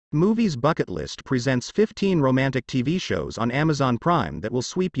Movies Bucket List presents 15 romantic TV shows on Amazon Prime that will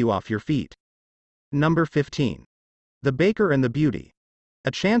sweep you off your feet. Number 15. The Baker and the Beauty.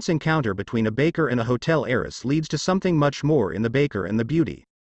 A chance encounter between a baker and a hotel heiress leads to something much more in The Baker and the Beauty.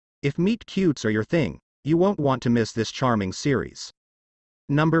 If meet cutes are your thing, you won't want to miss this charming series.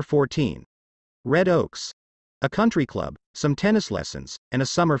 Number 14. Red Oaks. A country club, some tennis lessons, and a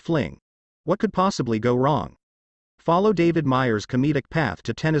summer fling. What could possibly go wrong? Follow David Meyer's comedic path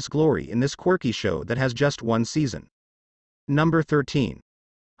to tennis glory in this quirky show that has just one season. Number 13.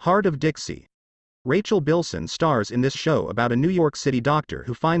 Heart of Dixie. Rachel Bilson stars in this show about a New York City doctor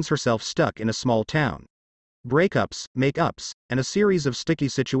who finds herself stuck in a small town. Breakups, make-ups, and a series of sticky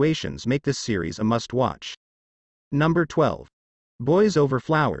situations make this series a must-watch. Number 12. Boys Over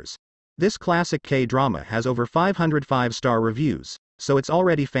Flowers. This classic K-drama has over 500 five-star reviews, so it's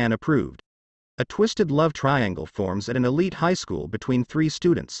already fan-approved. A twisted love triangle forms at an elite high school between three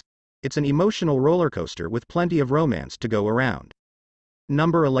students. It's an emotional roller coaster with plenty of romance to go around.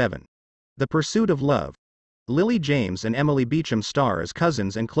 Number 11. The Pursuit of Love. Lily James and Emily Beecham star as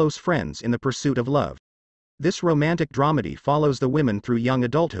cousins and close friends in The Pursuit of Love. This romantic dramedy follows the women through young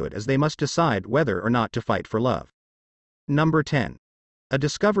adulthood as they must decide whether or not to fight for love. Number 10. A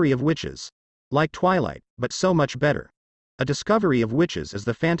Discovery of Witches. Like Twilight, but so much better. A Discovery of Witches is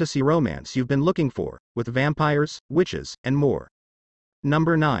the fantasy romance you've been looking for, with vampires, witches, and more.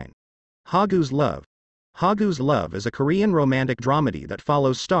 Number 9. Hagu's Love. Hagu's Love is a Korean romantic dramedy that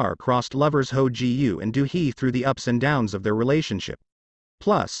follows star-crossed lovers Ho Ji-yoo and Do Hee through the ups and downs of their relationship.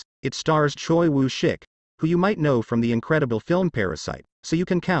 Plus, it stars Choi Woo-shik, who you might know from the incredible film Parasite, so you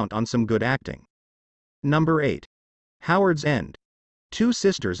can count on some good acting. Number 8. Howard's End. Two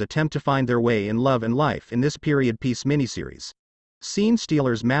sisters attempt to find their way in love and life in this period piece miniseries. Scene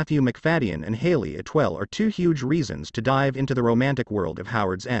stealers Matthew McFadden and Haley Atwell are two huge reasons to dive into the romantic world of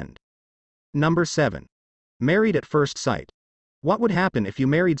Howard's End. Number 7. Married at First Sight. What would happen if you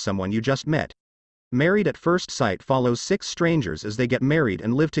married someone you just met? Married at First Sight follows 6 strangers as they get married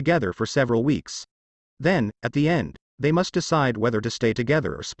and live together for several weeks. Then, at the end, they must decide whether to stay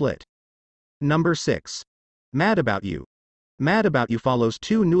together or split. Number 6. Mad About You. Mad About You follows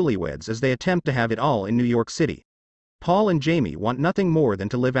two newlyweds as they attempt to have it all in New York City. Paul and Jamie want nothing more than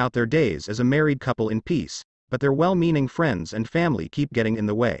to live out their days as a married couple in peace, but their well-meaning friends and family keep getting in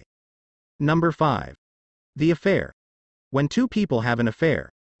the way. Number 5. The Affair. When two people have an affair,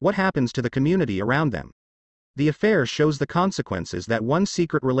 what happens to the community around them? The Affair shows the consequences that one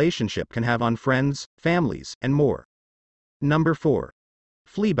secret relationship can have on friends, families, and more. Number 4.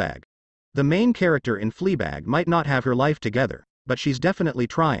 Fleabag. The main character in Fleabag might not have her life together, but she's definitely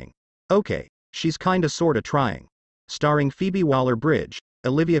trying. Okay, she's kinda sorta trying. Starring Phoebe Waller-Bridge,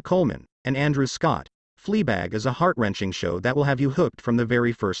 Olivia Colman, and Andrew Scott, Fleabag is a heart-wrenching show that will have you hooked from the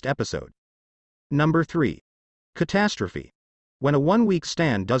very first episode. Number 3. Catastrophe. When a one-week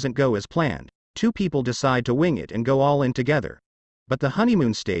stand doesn't go as planned, two people decide to wing it and go all in together. But the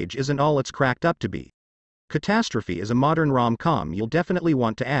honeymoon stage isn't all it's cracked up to be. Catastrophe is a modern rom-com you'll definitely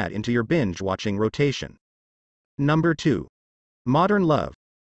want to add into your binge-watching rotation. Number 2. Modern Love.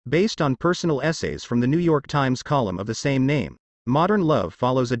 Based on personal essays from the New York Times column of the same name, Modern Love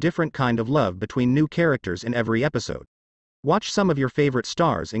follows a different kind of love between new characters in every episode. Watch some of your favorite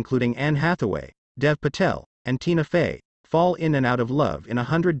stars including Anne Hathaway, Dev Patel, and Tina Fey fall in and out of love in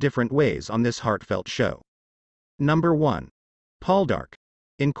 100 different ways on this heartfelt show. Number 1. Poldark.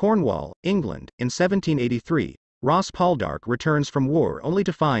 In Cornwall, England, in 1783, Ross Poldark returns from war only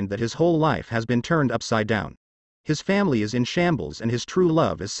to find that his whole life has been turned upside down. His family is in shambles and his true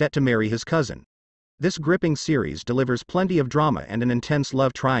love is set to marry his cousin. This gripping series delivers plenty of drama and an intense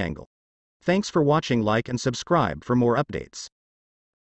love triangle. Thanks for watching. Like and subscribe for more updates.